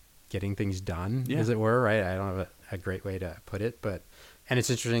getting things done, as it were, right? I don't have a great way to put it, and it's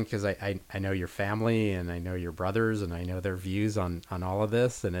interesting because I know your family and I know your brothers and I know their views on all of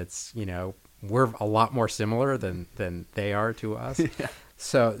this, and it's, we're a lot more similar than they are to us. Yeah.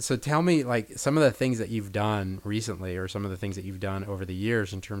 So tell me, like, some of the things that you've done recently or some of the things that you've done over the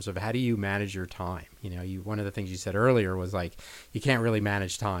years in terms of how do you manage your time? One of the things you said earlier was like, you can't really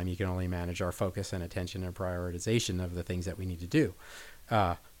manage time. You can only manage our focus and attention and prioritization of the things that we need to do.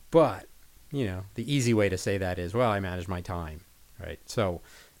 But, the easy way to say that is, well, I manage my time, right? So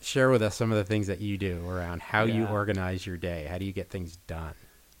share with us some of the things that you do around how you organize your day. How do you get things done?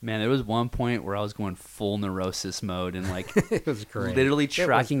 Man, there was one point where I was going full neurosis mode and like it was great. Literally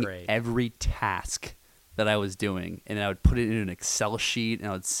tracking every task that I was doing. And I would put it in an Excel sheet and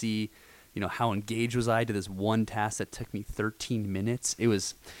I would see, how engaged was I to this one task that took me 13 minutes. It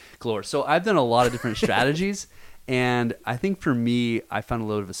was glorious. So I've done a lot of different strategies. And I think for me, I found a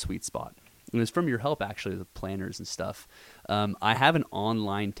little bit of a sweet spot. It was from your help, actually, with planners and stuff. I have an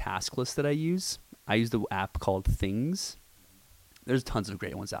online task list that I use. I use the app called Things. There's tons of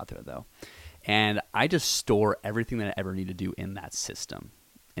great ones out there, though. And I just store everything that I ever need to do in that system.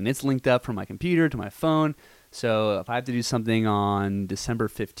 And it's linked up from my computer to my phone. So if I have to do something on December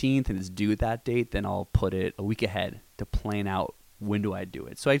 15th and it's due at that date, then I'll put it a week ahead to plan out when do I do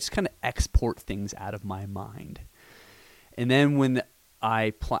it. So I just kind of export things out of my mind. And then when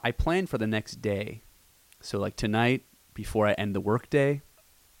I plan for the next day, so like tonight, before I end the workday,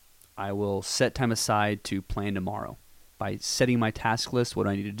 I will set time aside to plan tomorrow by setting my task list, what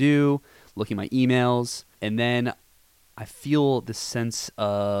I need to do, looking at my emails, and then I feel the sense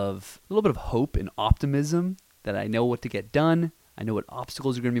of a little bit of hope and optimism that I know what to get done. I know what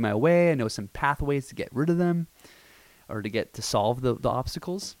obstacles are going to be my way. I know some pathways to get rid of them or to solve the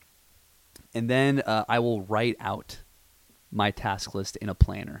obstacles. And then I will write out my task list in a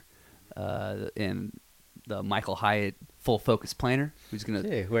planner, in the Michael Hyatt Full Focus Planner, who's going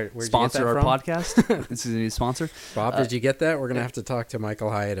to sponsor our podcast. This is a new sponsor. Bob, did you get that? We're going to have to talk to Michael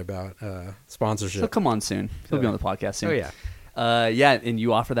Hyatt about sponsorship. He'll come on soon. He'll be on the podcast soon. Oh, yeah. Yeah, and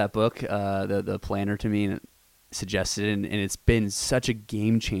you offer that book, the planner, to me, and suggested it, and it's been such a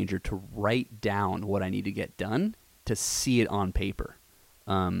game changer to write down what I need to get done, to see it on paper.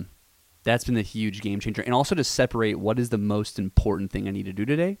 That's been the huge game changer, and also to separate what is the most important thing I need to do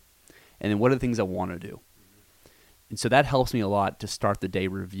today, and then what are the things I want to do. And so that helps me a lot to start the day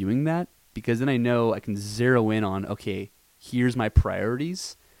reviewing that, because then I know I can zero in on, okay, here's my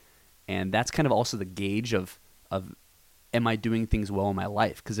priorities, and that's kind of also the gauge of am I doing things well in my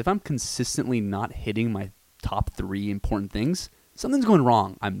life? Because if I'm consistently not hitting my top 3 important things, something's going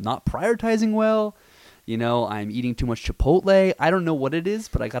wrong. I'm not prioritizing well. I'm eating too much Chipotle. I don't know what it is,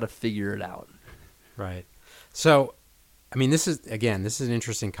 but I got to figure it out. Right. So, I mean, this is an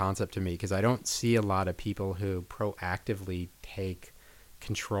interesting concept to me, because I don't see a lot of people who proactively take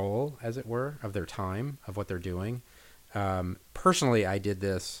control, as it were, of their time, of what they're doing. Personally, I did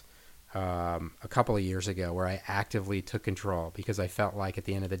this a couple of years ago, where I actively took control, because I felt like at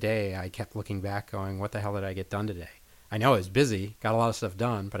the end of the day, I kept looking back going, what the hell did I get done today? I know I was busy, got a lot of stuff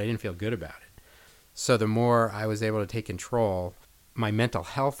done, but I didn't feel good about it. So the more I was able to take control, my mental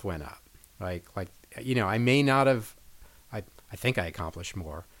health went up. I may not have, I think I accomplished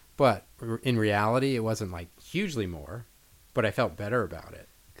more, but in reality, it wasn't like hugely more, but I felt better about it.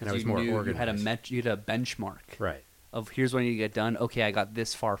 And I was more organized. You had a benchmark. Right. Of here's what I need to get done. Okay, I got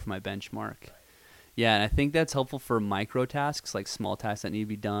this far from my benchmark. Yeah, and I think that's helpful for micro tasks, like small tasks that need to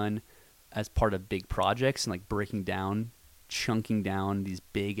be done as part of big projects, and like chunking down these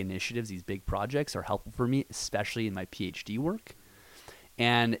big initiatives, these big projects are helpful for me, especially in my PhD work.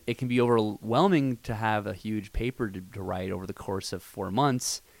 And it can be overwhelming to have a huge paper to write over the course of 4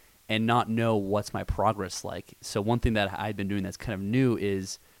 months and not know what's my progress like. So one thing that I've been doing that's kind of new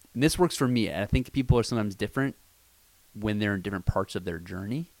is, and this works for me, and I think people are sometimes different when they're in different parts of their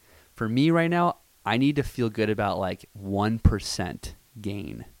journey. For me right now, I need to feel good about like 1%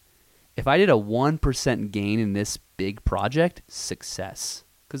 gain. If I did a 1% gain in this big project, success.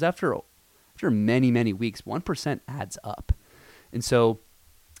 Because after many, many weeks, 1% adds up. And so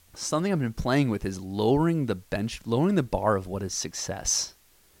something I've been playing with is lowering the bar of what is success.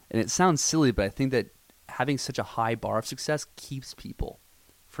 And it sounds silly, but I think that having such a high bar of success keeps people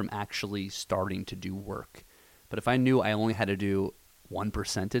from actually starting to do work. But if I knew I only had to do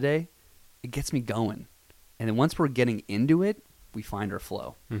 1% today, it gets me going. And then once we're getting into it, we find our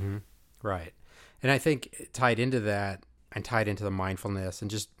flow. Mm-hmm. Right. And I think tied into that, and tied into the mindfulness and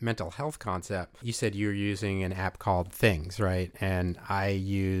just mental health concept, you said you're using an app called Things, right? And I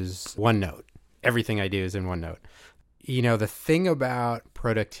use OneNote. Everything I do is in OneNote. The thing about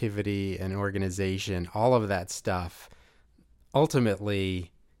productivity and organization, all of that stuff,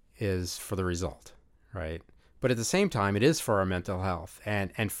 ultimately is for the result, right? But at the same time, it is for our mental health.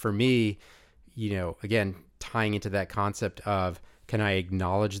 And for me, again, tying into that concept of, can I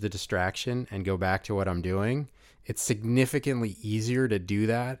acknowledge the distraction and go back to what I'm doing? It's significantly easier to do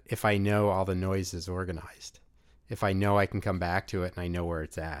that if I know all the noise is organized. If I know I can come back to it and I know where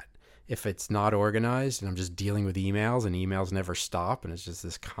it's at. If it's not organized and I'm just dealing with emails and emails never stop and it's just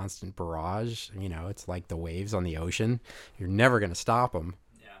this constant barrage, it's like the waves on the ocean. You're never going to stop them.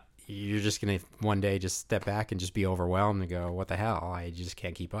 Yeah. You're just going to one day just step back and just be overwhelmed and go, what the hell? I just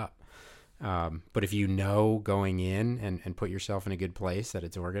can't keep up. But if you know going in and put yourself in a good place that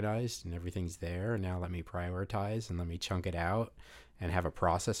it's organized and everything's there, and now let me prioritize and let me chunk it out and have a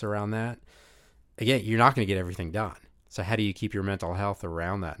process around that, again, you're not going to get everything done. So how do you keep your mental health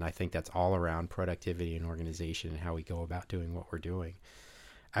around that? And I think that's all around productivity and organization and how we go about doing what we're doing.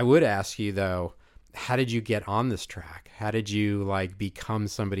 I would ask you, though, how did you get on this track? How did you become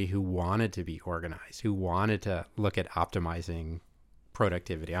somebody who wanted to be organized, who wanted to look at optimizing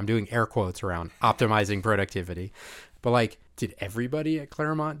productivity? I'm doing air quotes around optimizing productivity, but did everybody at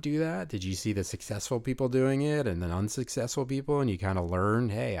Claremont do that? Did you see the successful people doing it and then unsuccessful people, and you kind of learn,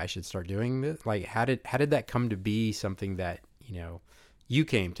 hey, I should start doing this? How did that come to be something that you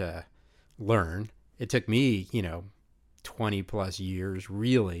came to learn? It took me 20 plus years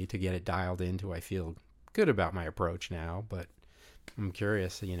really to get it dialed into. I feel good about my approach now, but I'm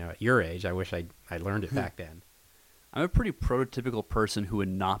curious, at your age, I wish I learned it back then. I'm a pretty prototypical person who would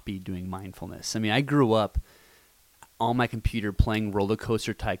not be doing mindfulness. I mean, I grew up on my computer playing Roller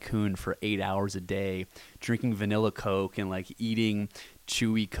Coaster Tycoon for 8 hours a day, drinking vanilla Coke and like eating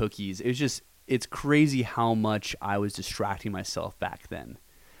chewy cookies. It's crazy how much I was distracting myself back then.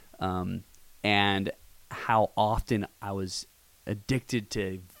 And how often I was addicted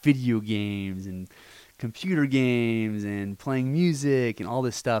to video games and computer games and playing music and all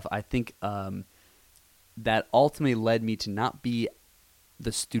this stuff. I think that ultimately led me to not be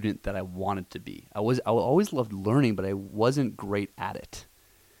the student that I wanted to be. I always loved learning, but I wasn't great at it.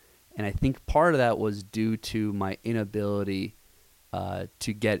 And I think part of that was due to my inability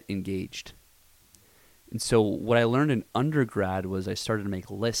to get engaged. And so what I learned in undergrad was I started to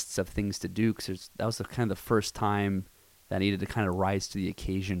make lists of things to do, because that was kind of the first time that I needed to kind of rise to the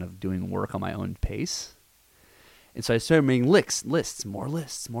occasion of doing work on my own pace. And so I started making lists, more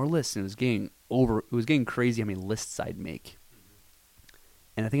lists. And it was getting crazy how many lists I'd make.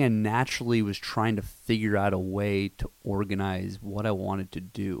 And I think I naturally was trying to figure out a way to organize what I wanted to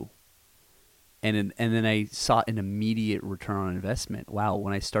do. And then I saw an immediate return on investment. Wow,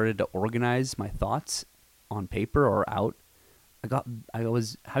 when I started to organize my thoughts on paper or out, I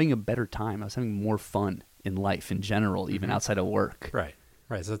was having a better time. I was having more fun in life in general, even outside of work. Right.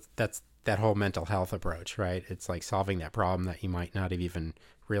 So that's that whole mental health approach, right? It's like solving that problem that you might not have even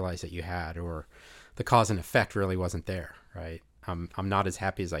realized that you had, or the cause and effect really wasn't there, right? I'm not as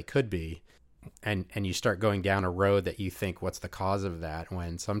happy as I could be. And you start going down a road that you think, what's the cause of that?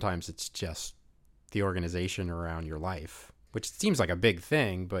 When sometimes it's just the organization around your life, which seems like a big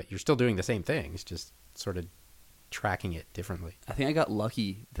thing, but you're still doing the same things, just sort of tracking it differently. I think I got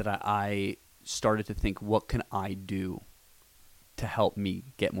lucky that I started to think, what can I do to help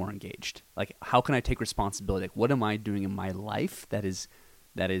me get more engaged? Like, how can I take responsibility? Like, what am I doing in my life that is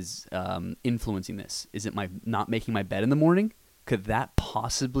influencing this? Is it my not making my bed in the morning? Could that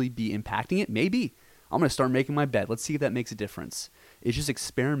possibly be impacting it? Maybe. I'm going to start making my bed. Let's see if that makes a difference. It's just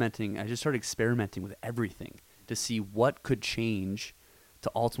experimenting. I just started experimenting with everything to see what could change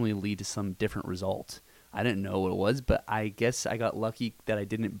to ultimately lead to some different result. I didn't know what it was, but I guess I got lucky that I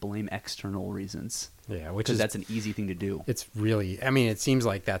didn't blame external reasons. Yeah, because that's an easy thing to do. It's really, I mean, it seems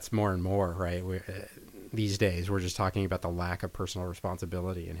like that's more and more, right? These days, we're just talking about the lack of personal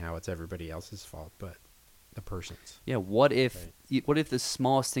responsibility and how it's everybody else's fault, but the person's. Yeah, what if the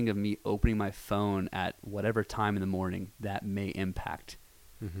smallest thing of me opening my phone at whatever time in the morning that may impact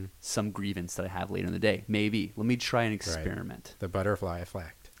some grievance that I have later in the day? Maybe. Let me try and experiment. Right. The butterfly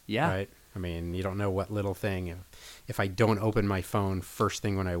effect. Yeah. Right? I mean, you don't know what little thing. If I don't open my phone first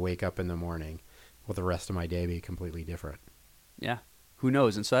thing when I wake up in the morning, will the rest of my day be completely different? Yeah. Who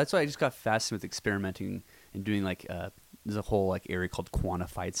knows? And so that's why I just got fascinated with experimenting and doing there's a whole area called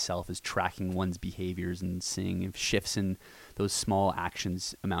quantified self, is tracking one's behaviors and seeing if shifts in those small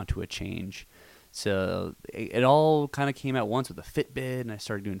actions amount to a change. So it all kind of came at once with a Fitbit, and I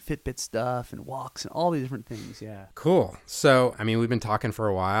started doing Fitbit stuff and walks and all these different things. Yeah. Cool. So, I mean, we've been talking for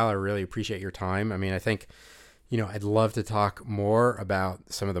a while. I really appreciate your time. I mean, I think, I'd love to talk more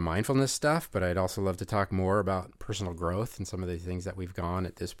about some of the mindfulness stuff, but I'd also love to talk more about personal growth and some of the things that we've gone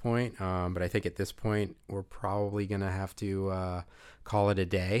at this point. But I think at this point, we're probably going to have to call it a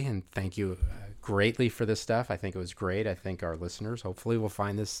day. And thank you greatly for this stuff. I think it was great. I think our listeners hopefully will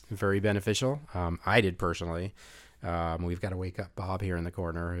find this very beneficial. I did personally. We've got to wake up Bob here in the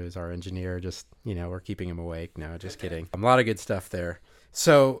corner, who's our engineer. Just, we're keeping him awake. No, just kidding. A lot of good stuff there.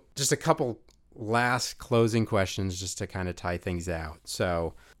 So just a couple last closing questions just to kind of tie things out.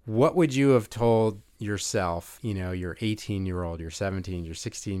 So what would you have told yourself, your 18-year-old, your 17, your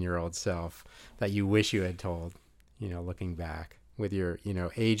 16-year-old self that you wish you had told, looking back with your,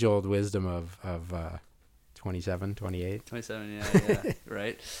 age-old wisdom of 27, 28? 27, yeah,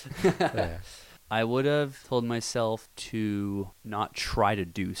 right? Yeah. I would have told myself to not try to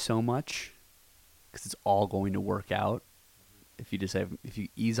do so much, because it's all going to work out. If you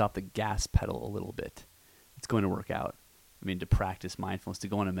ease off the gas pedal a little bit, it's going to work out. I mean, to practice mindfulness, to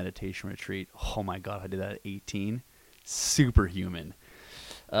go on a meditation retreat. Oh my God, I did that at 18. Superhuman.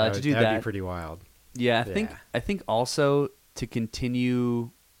 To do that'd that, be pretty wild. Yeah, I think also to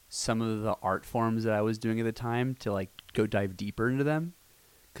continue some of the art forms that I was doing at the time, to go dive deeper into them,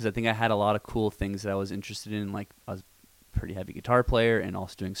 because I think I had a lot of cool things that I was interested in. I was a pretty heavy guitar player and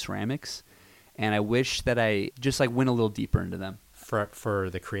also doing ceramics. And I wish that I just went a little deeper into them. For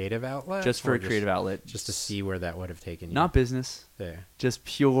the creative outlet? Just for a creative outlet. Just to see where that would have taken you. Not business. Yeah. Just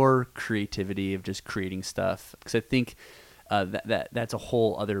pure creativity of just creating stuff. Because I think that's a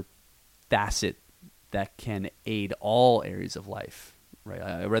whole other facet that can aid all areas of life. Right.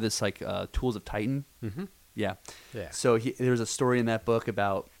 I read this Tools of Titan. Mm-hmm. Yeah. Yeah. So there was a story in that book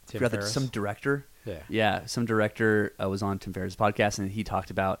about Tim Ferriss. some director Yeah, some director was on Tim Ferriss' podcast, and he talked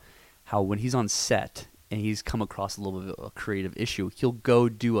about how when he's on set and he's come across a little bit of a creative issue, he'll go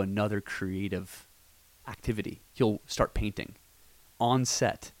do another creative activity. He'll start painting on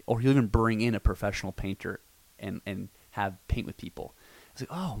set, or he'll even bring in a professional painter and have paint with people. It's like,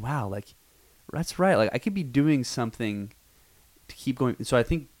 oh, wow, like, that's right. Like, I could be doing something to keep going. So I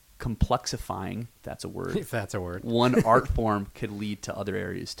think complexifying, if that's a word. If that's a word. One art form could lead to other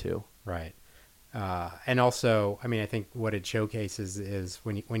areas too. Right. And also, I mean, I think what it showcases is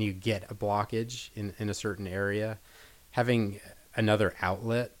when you get a blockage in a certain area, having another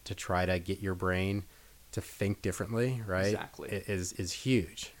outlet to try to get your brain to think differently, right? Exactly. Is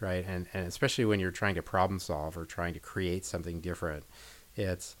huge, right? And especially when you're trying to problem solve or trying to create something different,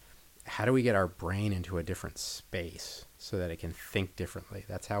 it's how do we get our brain into a different space so that it can think differently?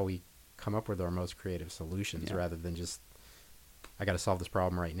 That's how we come up with our most creative solutions, rather than just, I got to solve this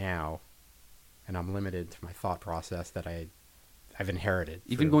problem right now, and I'm limited to my thought process that I've inherited.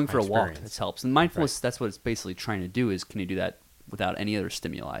 Even going for a walk, this helps. And mindfulness, that's what it's basically trying to do, is can you do that without any other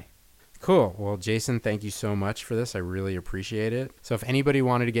stimuli? Cool. Well, Jason, thank you so much for this. I really appreciate it. So if anybody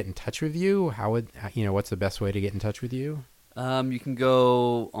wanted to get in touch with you, what's the best way to get in touch with you? You can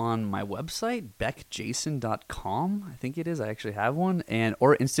go on my website, beckjason.com. I think it is. I actually have one.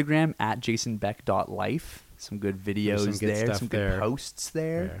 Or Instagram at jasonbeck.life. Some good videos there. Some good posts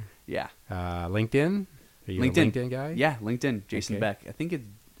there. Yeah. LinkedIn? Are you a LinkedIn guy? Yeah, LinkedIn, Jason Beck. I think it's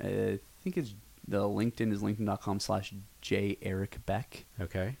the LinkedIn is linkedin.com/JEricBeck.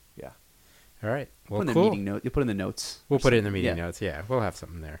 Okay. Yeah. All right. Well, cool. You put in the notes. We'll put it in the meeting notes. Yeah, we'll have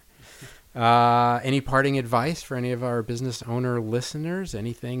something there. Any parting advice for any of our business owner listeners?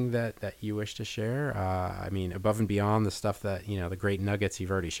 Anything that you wish to share? I mean, above and beyond the stuff that, the great nuggets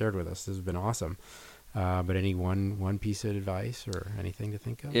you've already shared with us. This has been awesome. But any one piece of advice or anything to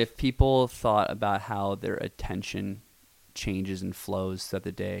think of? If people thought about how their attention changes and flows throughout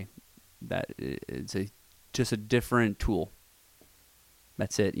the day, that it's just a different tool.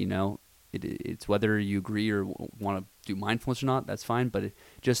 That's it, It's whether you agree or want to do mindfulness or not, that's fine. But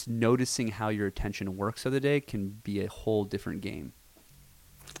just noticing how your attention works of the day can be a whole different game.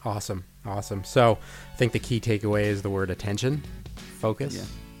 Awesome. So I think the key takeaway is the word attention,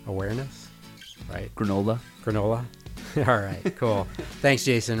 focus, awareness, right? Granola. All right, cool. Thanks,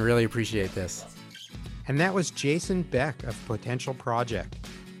 Jason. Really appreciate this. And that was Jason Beck of Potential Project.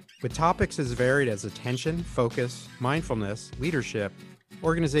 With topics as varied as attention, focus, mindfulness, leadership,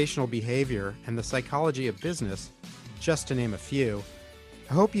 organizational behavior, and the psychology of business, just to name a few,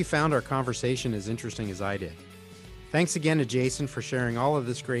 I hope you found our conversation as interesting as I did. Thanks again to Jason for sharing all of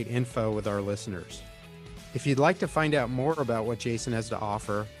this great info with our listeners. If you'd like to find out more about what Jason has to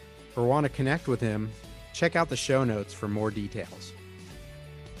offer or want to connect with him, check out the show notes for more details.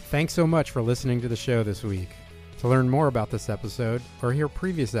 Thanks so much for listening to the show this week. To learn more about this episode or hear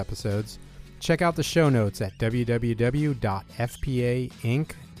previous episodes, check out the show notes at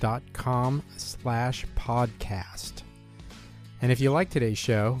www.fpainc.com/podcast. And if you like today's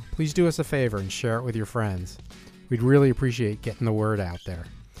show, please do us a favor and share it with your friends. We'd really appreciate getting the word out there.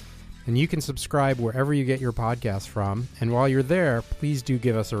 And you can subscribe wherever you get your podcasts from. And while you're there, please do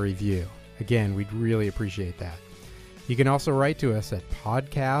give us a review. Again, we'd really appreciate that. You can also write to us at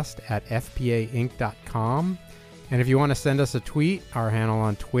podcast@fpainc.com. And if you want to send us a tweet, our handle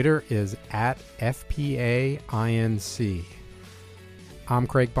on Twitter is @FPAINC. I'm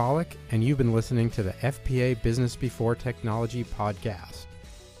Craig Pollock, and you've been listening to the FPA Business Before Technology podcast.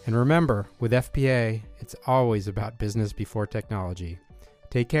 And remember, with FPA, it's always about business before technology.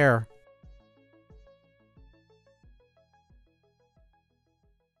 Take care.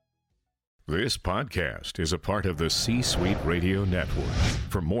 This podcast is a part of the C-Suite Radio Network.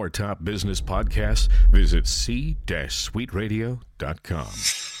 For more top business podcasts, visit c-suiteradio.com.